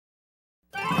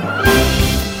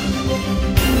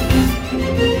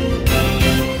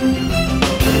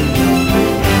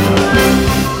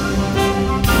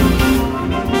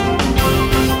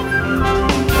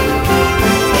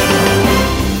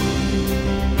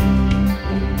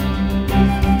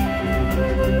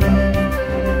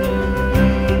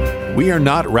We are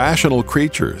not rational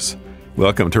creatures.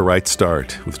 Welcome to Right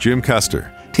Start with Jim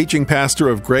Custer, teaching pastor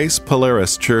of Grace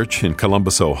Polaris Church in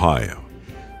Columbus, Ohio.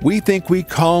 We think we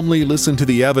calmly listen to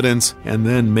the evidence and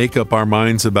then make up our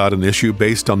minds about an issue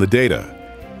based on the data.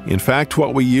 In fact,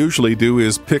 what we usually do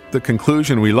is pick the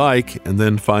conclusion we like and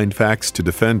then find facts to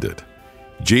defend it.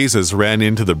 Jesus ran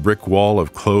into the brick wall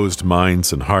of closed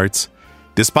minds and hearts.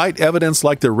 Despite evidence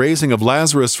like the raising of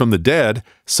Lazarus from the dead,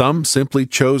 some simply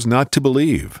chose not to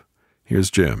believe. Here's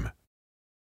Jim.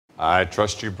 I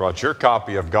trust you brought your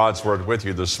copy of God's Word with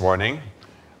you this morning.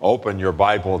 Open your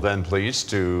Bible then, please,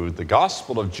 to the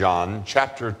Gospel of John,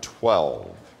 chapter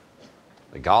 12.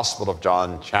 The Gospel of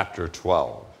John, chapter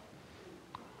 12.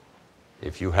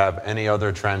 If you have any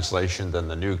other translation than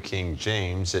the New King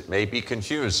James, it may be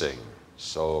confusing.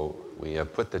 So we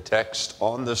have put the text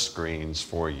on the screens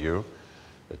for you,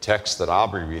 the text that I'll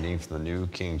be reading from the New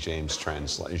King James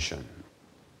translation.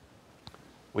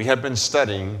 We have been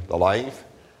studying the life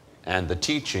and the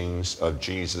teachings of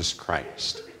Jesus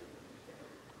Christ.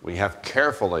 We have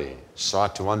carefully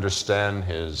sought to understand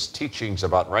his teachings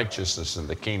about righteousness and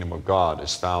the kingdom of God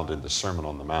as found in the Sermon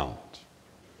on the Mount.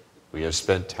 We have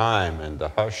spent time in the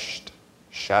hushed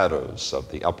shadows of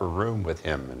the upper room with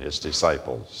him and his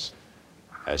disciples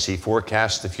as he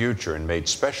forecast the future and made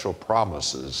special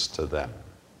promises to them.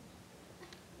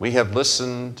 We have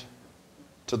listened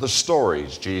to the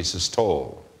stories Jesus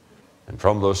told, and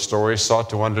from those stories sought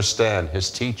to understand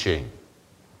his teaching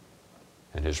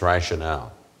and his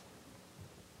rationale.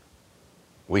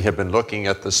 We have been looking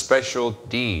at the special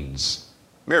deeds,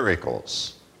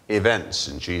 miracles, events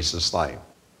in Jesus' life.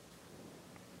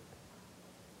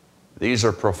 These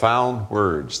are profound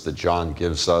words that John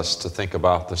gives us to think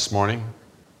about this morning.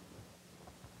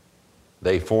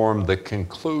 They form the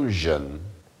conclusion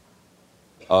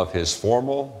of his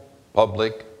formal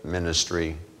public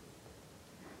ministry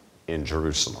in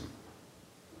Jerusalem.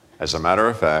 As a matter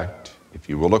of fact, if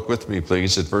you will look with me,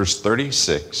 please, at verse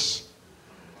 36,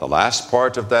 the last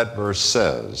part of that verse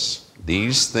says,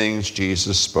 "These things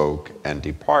Jesus spoke and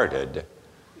departed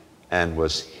and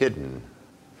was hidden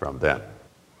from them."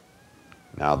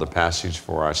 Now the passage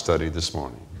for our study this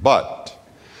morning. "But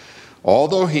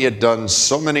although he had done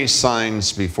so many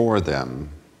signs before them,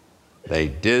 they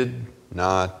did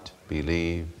not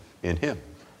believe in him,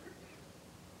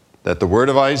 that the word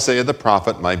of Isaiah the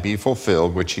prophet might be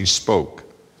fulfilled, which he spoke.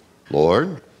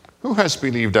 Lord, who has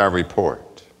believed our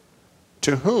report?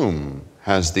 To whom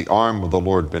has the arm of the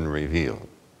Lord been revealed?"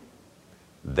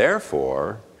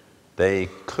 Therefore, they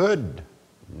could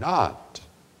not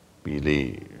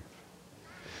believe.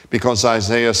 Because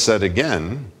Isaiah said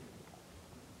again,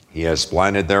 "He has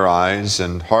blinded their eyes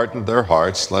and hardened their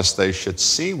hearts, lest they should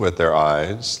see with their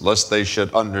eyes, lest they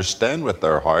should understand with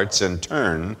their hearts and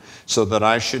turn, so that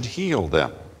I should heal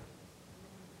them."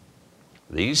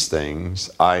 These things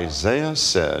Isaiah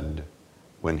said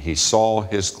when he saw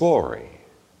his glory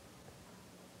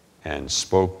and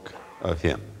spoke of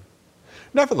him.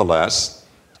 Nevertheless,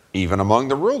 even among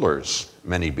the rulers,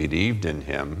 many believed in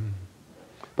him.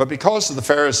 But because of the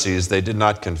Pharisees, they did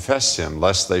not confess him,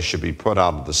 lest they should be put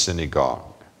out of the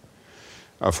synagogue.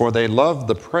 For they loved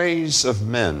the praise of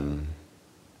men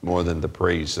more than the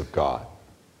praise of God.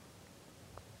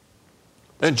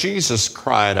 Then Jesus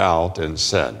cried out and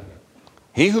said,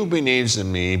 "He who believes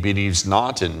in me believes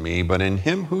not in me, but in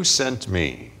him who sent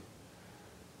me.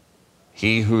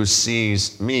 He who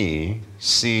sees me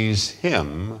sees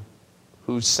him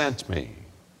who sent me.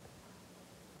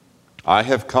 I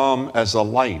have come as a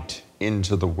light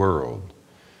into the world,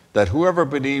 that whoever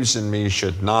believes in me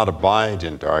should not abide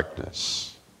in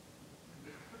darkness.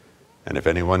 And if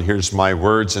anyone hears my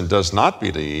words and does not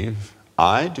believe,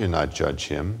 I do not judge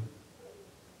him.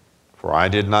 For I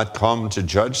did not come to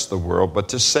judge the world, but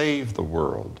to save the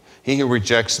world. He who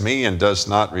rejects me and does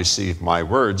not receive my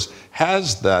words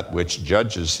has that which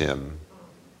judges him.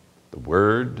 The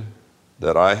word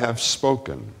that I have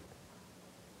spoken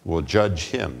will judge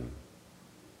him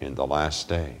in the last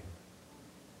day.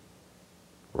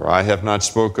 For I have not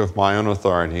spoke of my own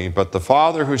authority, but the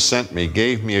Father who sent me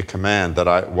gave me a command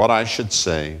that what I should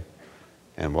say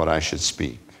and what I should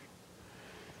speak.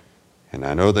 And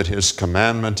I know that his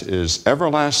commandment is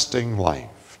everlasting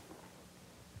life.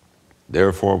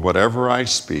 Therefore, whatever I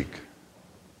speak,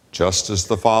 just as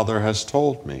the Father has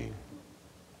told me,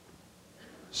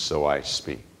 so I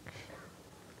speak."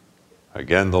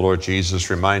 Again, the Lord Jesus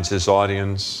reminds his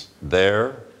audience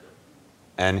there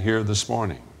and here this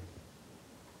morning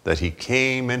that he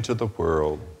came into the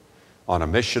world on a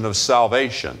mission of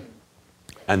salvation,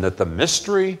 and that the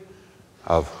mystery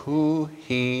of who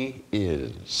he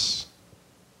is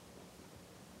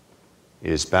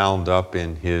is bound up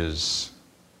in his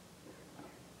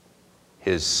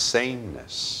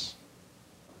sameness,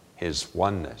 his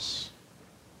oneness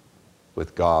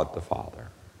with God the Father.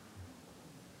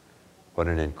 What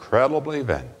an incredible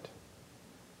event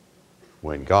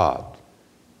when God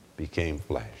became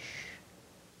flesh.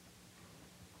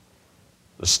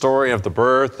 The story of the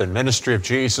birth and ministry of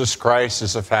Jesus Christ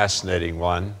is a fascinating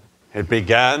one. It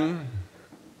began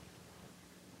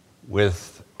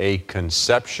with a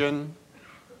conception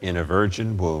in a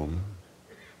virgin womb.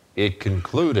 It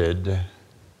concluded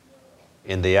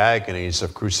in the agonies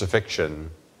of crucifixion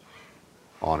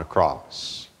on a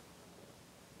cross.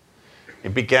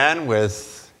 It began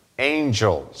with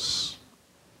angels.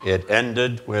 It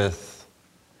ended with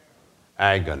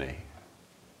agony.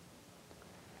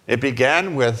 It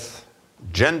began with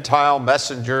Gentile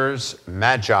messengers,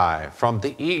 magi from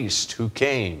the east who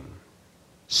came,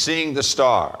 seeing the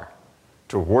star,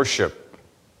 to worship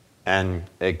and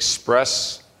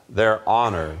express their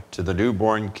honor to the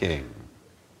newborn king.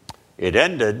 It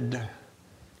ended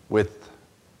with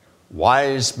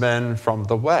wise men from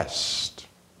the west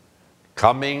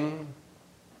coming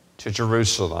to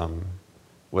Jerusalem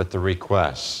with the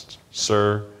request,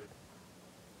 "Sir,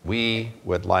 we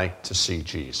would like to see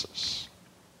Jesus."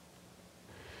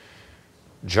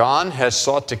 John has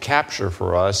sought to capture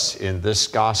for us in this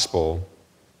gospel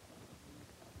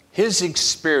his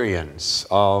experience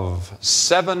of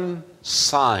 7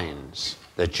 signs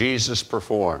that Jesus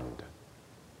performed.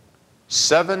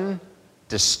 7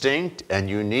 distinct and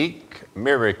unique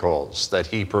miracles that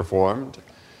he performed,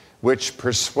 which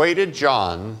persuaded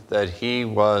John that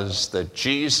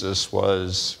Jesus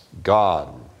was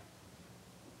God.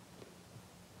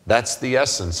 That's the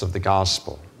essence of the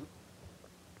gospel.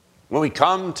 When we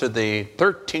come to the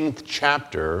 13th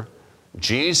chapter,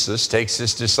 Jesus takes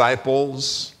his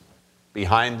disciples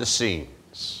behind the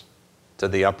scenes to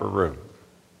the upper room.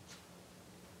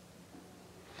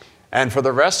 And for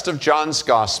the rest of John's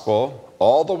gospel,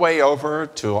 all the way over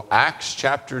to Acts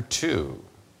chapter 2,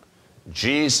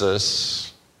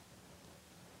 Jesus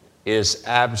is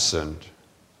absent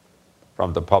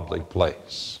from the public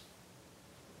place.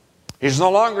 He's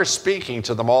no longer speaking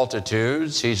to the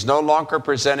multitudes. He's no longer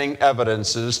presenting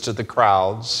evidences to the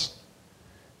crowds.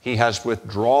 He has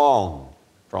withdrawn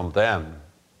from them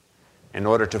in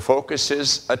order to focus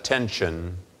his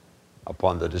attention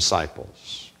upon the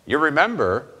disciples. You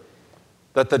remember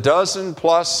that the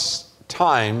 12+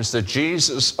 times that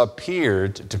Jesus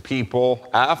appeared to people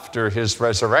after his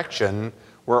resurrection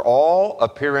were all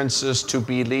appearances to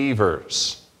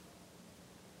believers,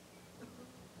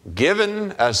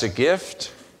 given as a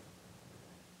gift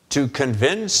to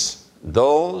convince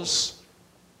those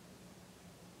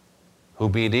who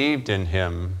believed in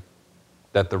him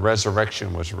that the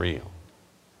resurrection was real.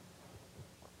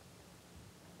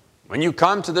 When you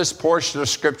come to this portion of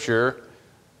Scripture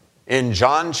in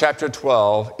John chapter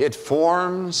 12, it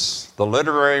forms the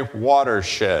literary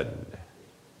watershed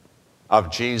of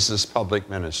Jesus' public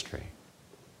ministry.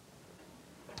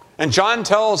 And John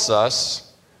tells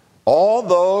us,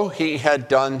 although he had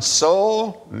done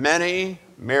so many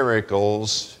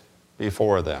miracles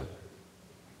before them,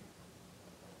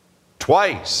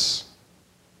 twice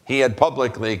he had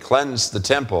publicly cleansed the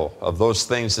temple of those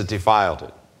things that defiled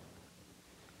it.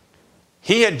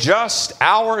 He had just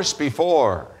hours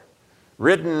before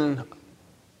ridden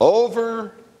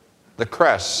over the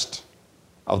crest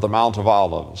of the Mount of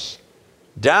Olives,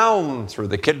 down through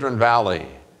the Kidron Valley,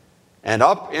 and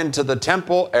up into the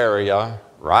temple area,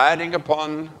 riding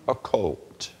upon a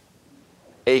colt,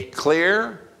 a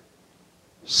clear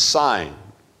sign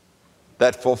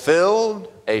that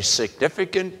fulfilled a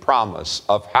significant promise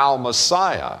of how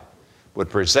Messiah would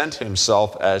present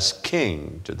himself as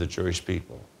king to the Jewish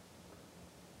people.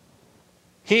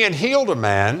 He had healed a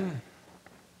man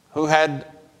who had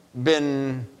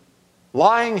been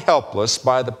lying helpless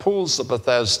by the pools of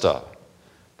Bethesda.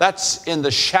 That's in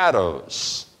the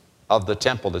shadows of the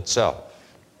temple itself.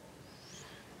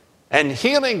 And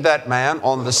healing that man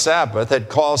on the Sabbath had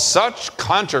caused such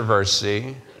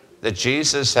controversy that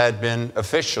Jesus had been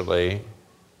officially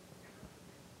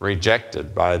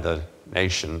rejected by the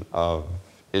nation of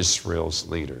Israel's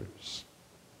leaders.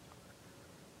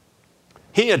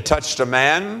 He had touched a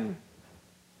man,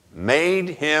 made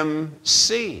him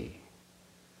see.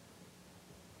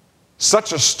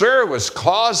 Such a stir was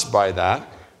caused by that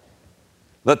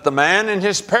the man and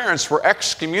his parents were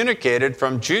excommunicated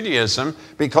from Judaism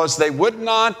because they would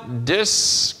not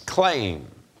disclaim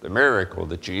the miracle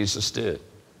that Jesus did.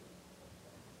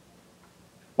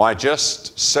 Why,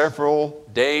 just several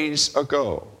days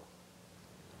ago,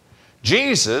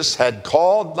 Jesus had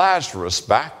called Lazarus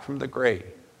back from the grave.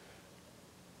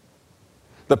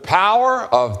 The power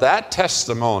of that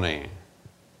testimony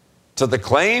to the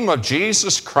claim of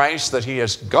Jesus Christ that he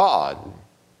is God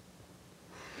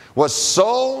was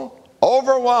so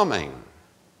overwhelming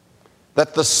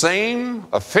that the same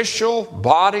official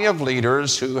body of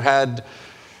leaders who had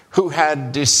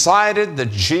decided that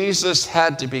Jesus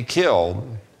had to be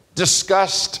killed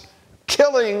discussed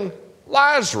killing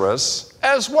Lazarus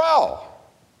as well,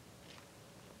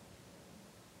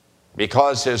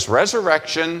 because his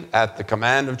resurrection at the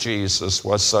command of Jesus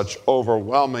was such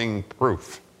overwhelming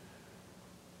proof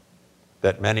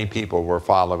that many people were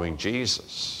following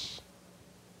Jesus.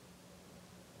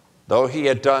 Though he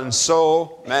had done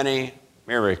so many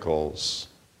miracles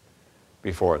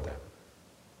before them.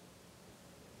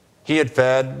 He had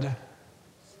fed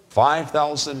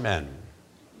 5,000 men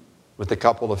with a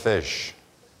couple of fish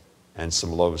and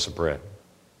some loaves of bread,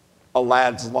 a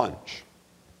lad's lunch.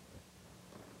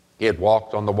 He had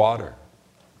walked on the water.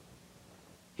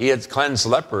 He had cleansed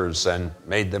lepers and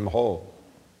made them whole.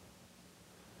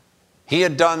 He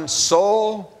had done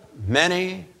so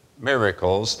many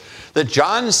miracles that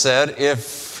John said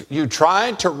if you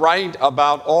tried to write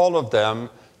about all of them,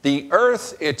 the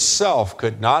earth itself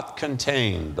could not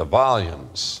contain the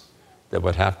volumes that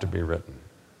would have to be written.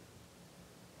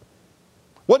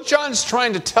 What John's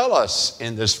trying to tell us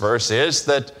in this verse is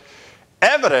that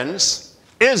evidence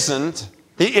isn't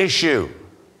the issue.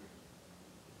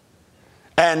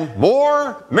 And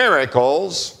more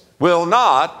miracles will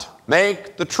not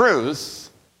make the truth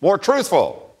more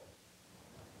truthful.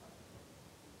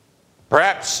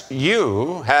 Perhaps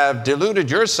you have deluded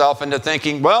yourself into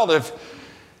thinking, well,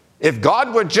 if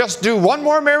God would just do one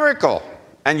more miracle,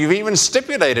 and you've even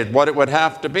stipulated what it would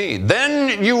have to be,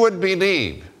 then you would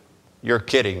believe. You're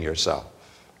kidding yourself.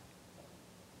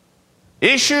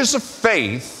 Issues of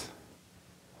faith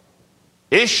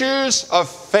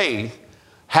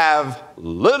have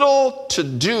little to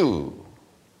do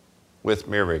with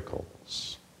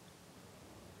miracles.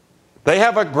 They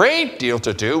have a great deal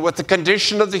to do with the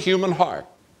condition of the human heart.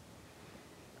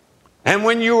 And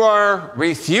when you are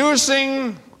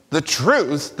refusing the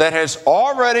truth that has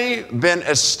already been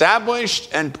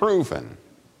established and proven,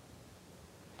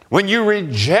 when you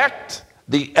reject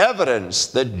the evidence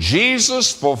that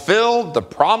Jesus fulfilled the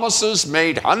promises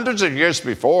made hundreds of years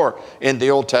before in the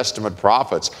Old Testament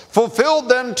prophets, fulfilled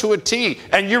them to a T,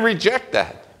 and you reject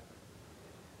that.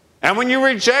 And when you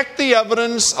reject the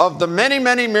evidence of the many,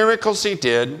 many miracles he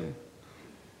did,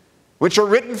 which are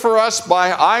written for us by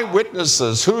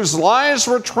eyewitnesses whose lives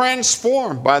were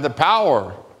transformed by the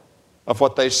power of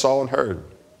what they saw and heard.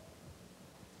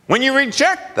 When you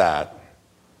reject that,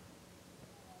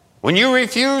 when you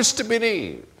refuse to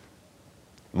believe,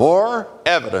 more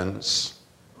evidence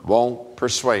won't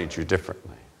persuade you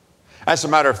differently. As a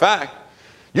matter of fact,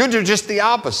 you do just the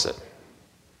opposite.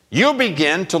 You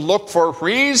begin to look for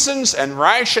reasons and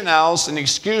rationales and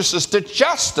excuses to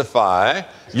justify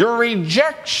your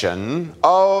rejection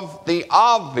of the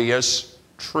obvious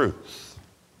truth.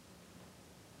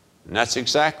 And that's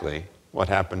exactly what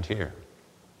happened here.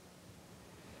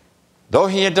 Though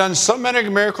he had done so many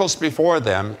miracles before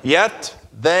them, yet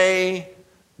they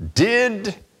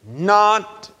did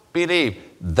not believe.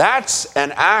 That's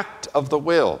an act of the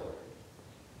will.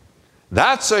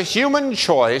 That's a human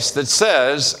choice that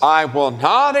says, I will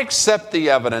not accept the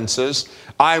evidences.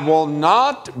 I will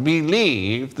not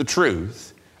believe the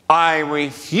truth. I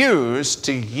refuse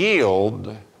to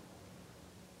yield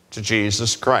to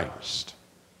Jesus Christ.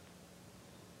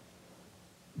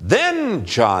 Then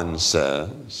John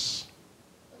says,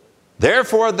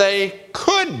 therefore they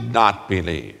could not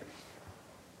believe.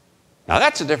 Now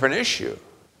that's a different issue.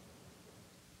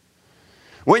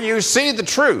 When you see the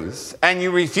truth and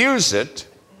you refuse it,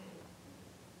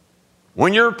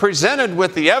 when you're presented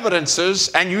with the evidences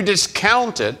and you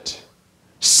discount it,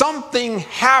 something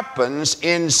happens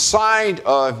inside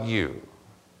of you.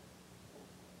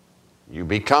 You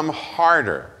become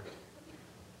harder.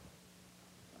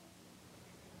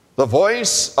 The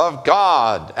voice of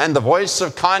God and the voice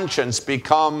of conscience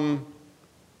become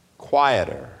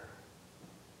quieter.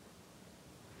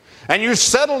 And you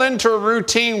settle into a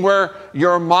routine where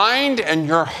your mind and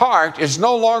your heart is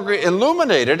no longer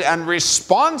illuminated and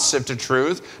responsive to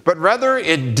truth, but rather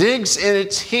it digs in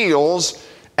its heels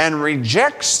and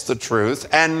rejects the truth,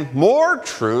 and more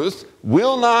truth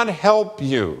will not help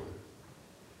you.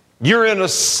 You're in a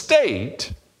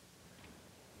state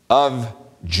of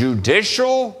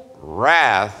judicial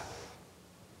wrath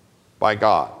by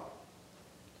God.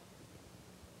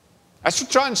 That's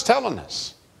what John's telling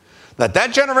us.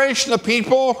 That generation of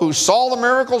people who saw the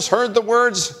miracles, heard the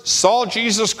words, saw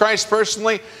Jesus Christ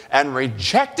personally, and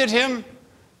rejected him,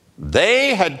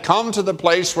 they had come to the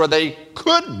place where they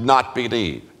could not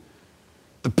believe.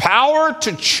 The power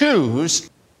to choose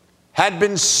had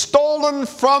been stolen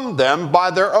from them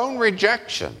by their own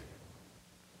rejection.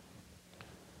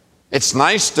 It's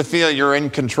nice to feel you're in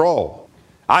control.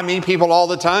 I meet people all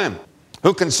the time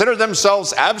who consider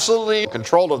themselves absolutely in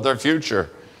control of their future.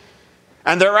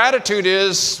 And their attitude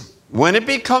is, when it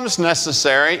becomes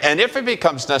necessary, and if it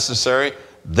becomes necessary,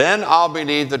 then I'll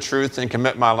believe the truth and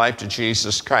commit my life to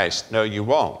Jesus Christ. No, you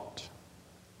won't.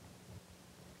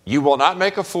 You will not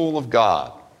make a fool of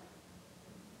God.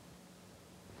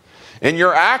 In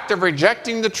your act of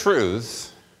rejecting the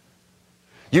truth,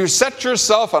 you set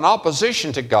yourself in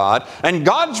opposition to God, and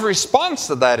God's response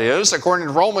to that is, according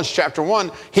to Romans chapter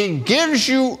 1, he gives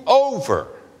you over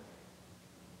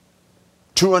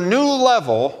to a new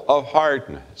level of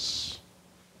hardness.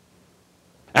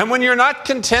 And when you're not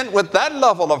content with that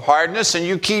level of hardness and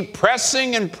you keep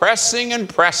pressing and pressing and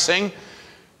pressing,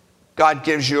 God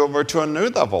gives you over to a new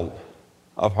level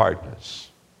of hardness.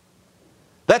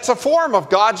 That's a form of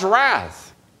God's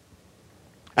wrath.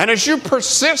 And as you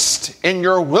persist in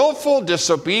your willful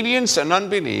disobedience and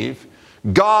unbelief,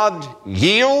 God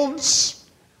yields,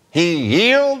 he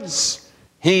yields,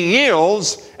 he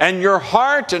yields, and your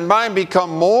heart and mind become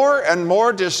more and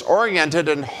more disoriented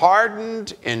and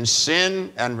hardened in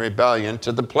sin and rebellion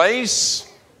to the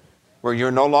place where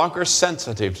you're no longer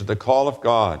sensitive to the call of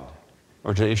God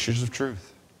or to issues of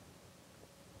truth.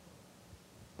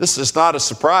 This is not a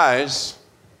surprise.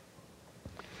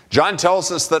 John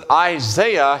tells us that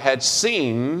Isaiah had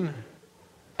seen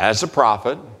as a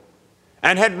prophet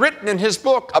and had written in his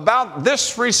book about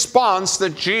this response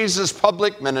that Jesus'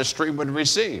 public ministry would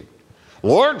receive.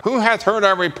 Lord, who hath heard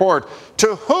our report?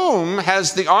 To whom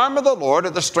has the arm of the Lord or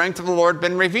the strength of the Lord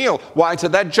been revealed? Why, to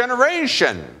that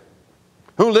generation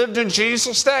who lived in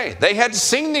Jesus' day. They had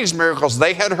seen these miracles.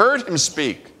 They had heard him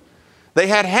speak. They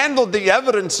had handled the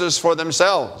evidences for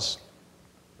themselves.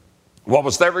 What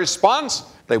was their response?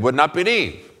 They would not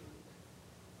believe.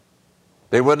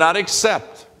 They would not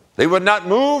accept. They would not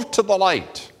move to the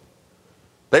light.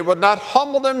 They would not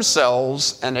humble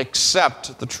themselves and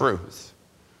accept the truth.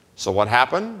 So what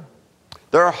happened?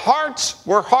 Their hearts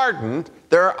were hardened.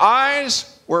 Their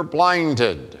eyes were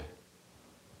blinded.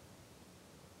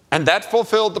 And that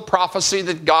fulfilled the prophecy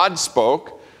that God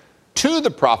spoke to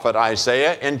the prophet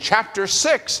Isaiah in chapter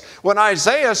 6, when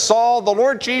Isaiah saw the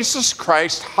Lord Jesus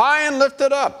Christ high and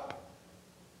lifted up.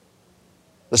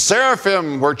 The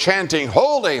seraphim were chanting,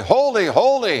 Holy, holy,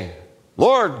 holy,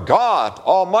 Lord God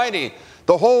Almighty.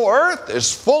 The whole earth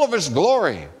is full of his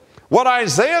glory. What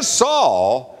Isaiah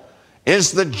saw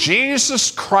is that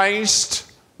Jesus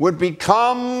Christ would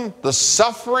become the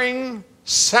suffering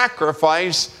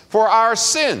sacrifice for our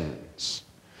sins,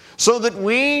 so that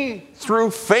we,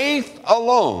 through faith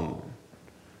alone,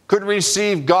 could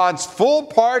receive God's full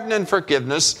pardon and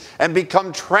forgiveness and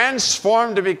become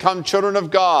transformed to become children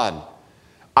of God.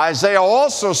 Isaiah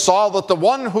also saw that the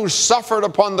one who suffered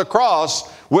upon the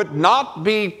cross would not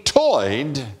be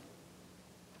toyed,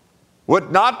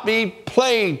 would not be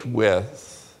played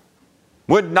with,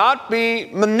 would not be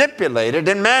manipulated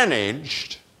and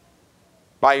managed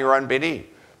by your unbelief.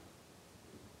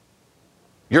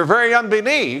 Your very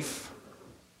unbelief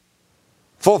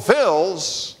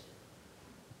fulfills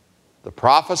the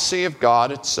prophecy of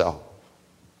God itself.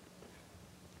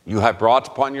 You have brought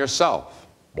upon yourself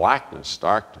blackness,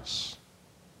 darkness,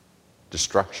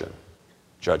 destruction,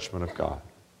 judgment of God.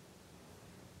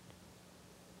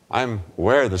 I'm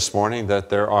aware this morning that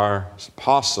there are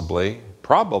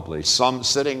probably some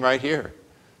sitting right here.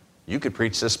 You could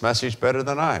preach this message better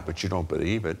than I, but you don't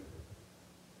believe it.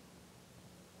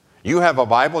 You have a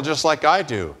Bible just like I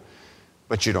do,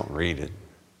 but you don't read it.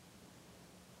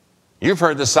 You've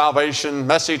heard the salvation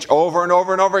message over and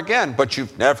over and over again, but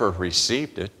you've never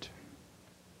received it.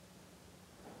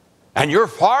 And you're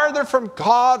farther from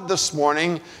God this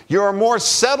morning. You're more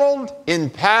settled in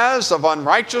paths of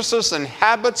unrighteousness and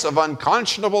habits of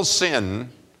unconscionable sin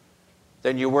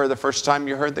than you were the first time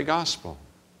you heard the gospel.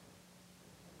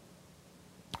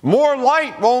 More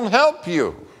light won't help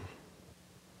you.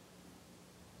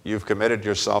 You've committed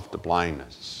yourself to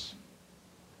blindness.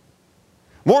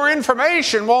 More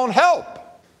information won't help.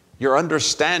 Your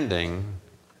understanding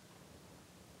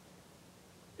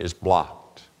is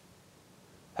blocked.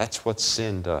 That's what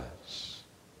sin does.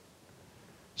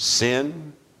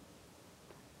 Sin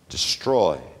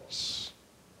destroys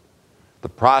the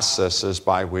processes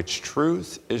by which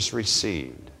truth is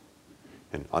received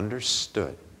and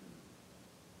understood.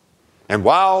 And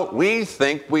while we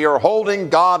think we are holding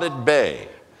God at bay,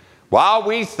 while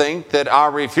we think that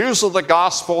our refusal of the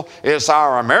gospel is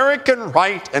our American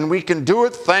right and we can do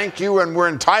it, thank you, and we're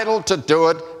entitled to do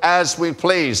it as we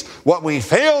please, what we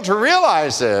fail to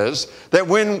realize is that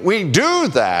when we do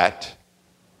that,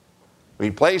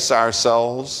 we place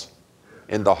ourselves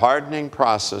in the hardening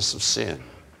process of sin.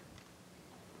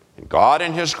 And God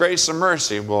in His grace and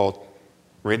mercy will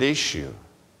release you,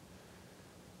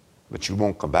 but you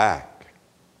won't come back.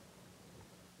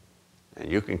 And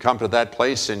you can come to that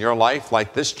place in your life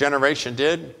like this generation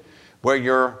did, where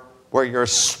you're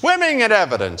swimming in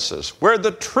evidences, where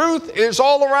the truth is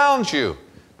all around you,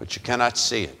 but you cannot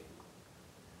see it.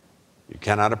 You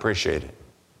cannot appreciate it.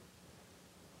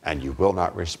 And you will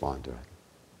not respond to it.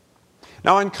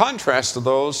 Now, in contrast to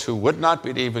those who would not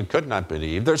believe and could not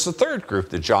believe, there's a third group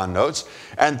that John notes,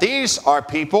 and these are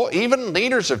people, even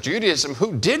leaders of Judaism,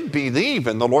 who did believe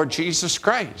in the Lord Jesus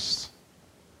Christ.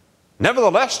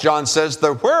 Nevertheless, John says,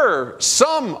 there were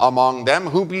some among them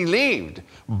who believed,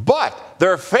 but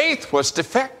their faith was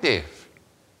defective.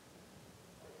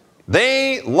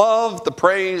 They loved the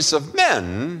praise of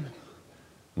men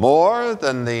more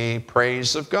than the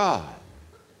praise of God.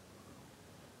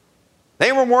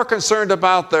 They were more concerned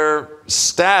about their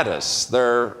status,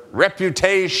 their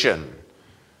reputation,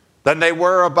 than they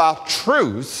were about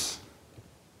truth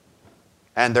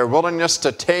and their willingness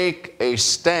to take a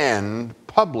stand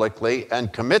publicly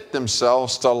and commit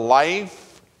themselves to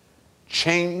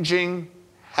life-changing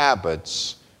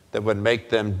habits that would make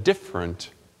them different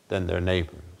than their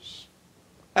neighbors.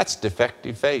 That's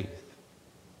defective faith.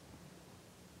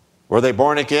 Were they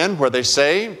born again? Were they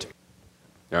saved?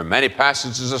 There are many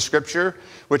passages of Scripture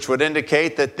which would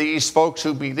indicate that these folks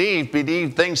who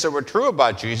believed things that were true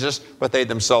about Jesus, but they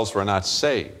themselves were not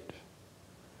saved.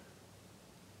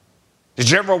 Did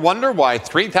you ever wonder why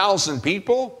 3,000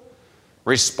 people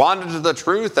responded to the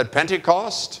truth at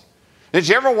Pentecost? Did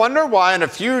you ever wonder why in a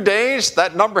few days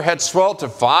that number had swelled to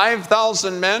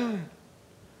 5,000 men?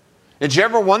 Did you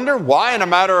ever wonder why in a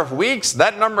matter of weeks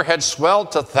that number had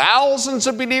swelled to thousands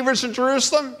of believers in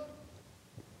Jerusalem?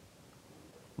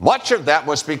 Much of that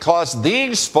was because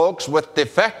these folks with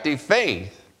defective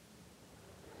faith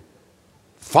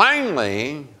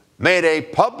finally made a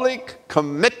public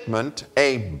commitment,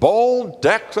 a bold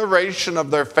declaration of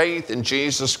their faith in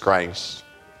Jesus Christ.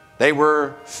 They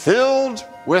were filled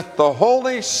with the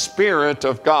Holy Spirit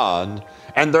of God,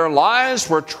 and their lives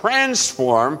were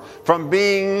transformed from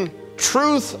being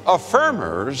truth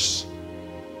affirmers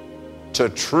to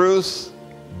truth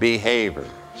behaviors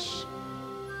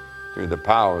through the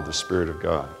power of the Spirit of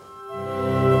God.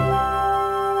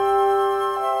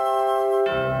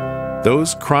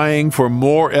 Those crying for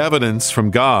more evidence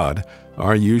from God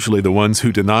are usually the ones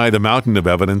who deny the mountain of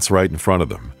evidence right in front of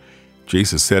them.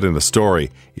 Jesus said in a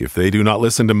story, if they do not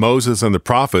listen to Moses and the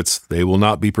prophets, they will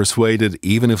not be persuaded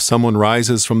even if someone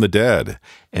rises from the dead.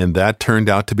 And that turned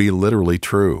out to be literally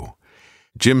true.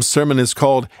 Jim's sermon is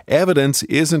called Evidence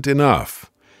Isn't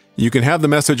Enough. You can have the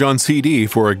message on CD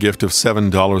for a gift of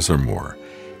 $7 or more.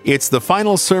 It's the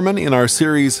final sermon in our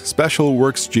series Special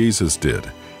Works Jesus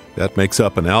Did. That makes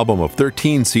up an album of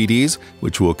 13 CDs,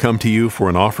 which will come to you for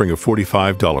an offering of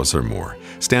 $45 or more.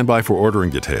 Stand by for ordering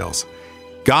details.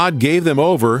 God gave them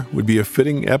over would be a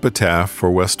fitting epitaph for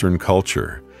Western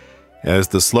culture. As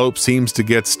the slope seems to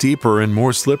get steeper and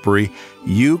more slippery,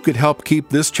 you could help keep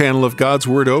this channel of God's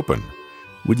Word open.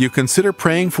 Would you consider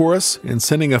praying for us and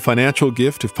sending a financial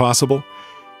gift if possible?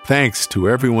 Thanks to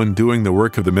everyone doing the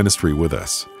work of the ministry with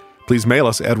us. Please mail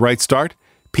us at Right Start,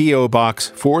 P.O.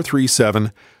 Box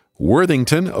 437,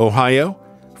 Worthington, Ohio,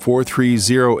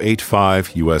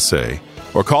 43085 USA,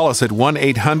 or call us at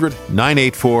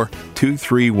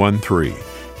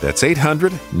 1-800-984-2313. That's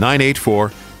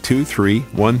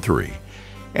 800-984-2313.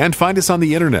 And find us on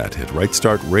the internet at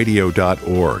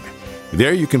rightstartradio.org.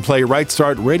 There you can play Right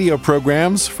Start radio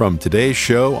programs from today's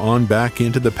show on back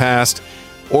into the past,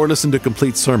 or listen to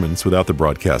complete sermons without the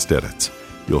broadcast edits.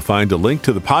 You'll find a link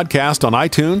to the podcast on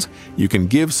iTunes. You can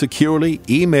give securely,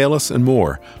 email us, and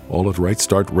more, all at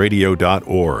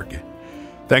rightstartradio.org.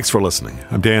 Thanks for listening.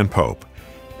 I'm Dan Pope.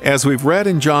 As we've read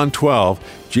in John 12,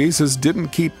 Jesus didn't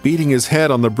keep beating his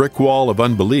head on the brick wall of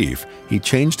unbelief. He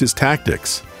changed his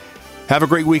tactics. Have a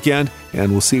great weekend,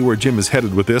 and we'll see where Jim is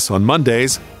headed with this on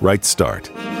Monday's Right Start.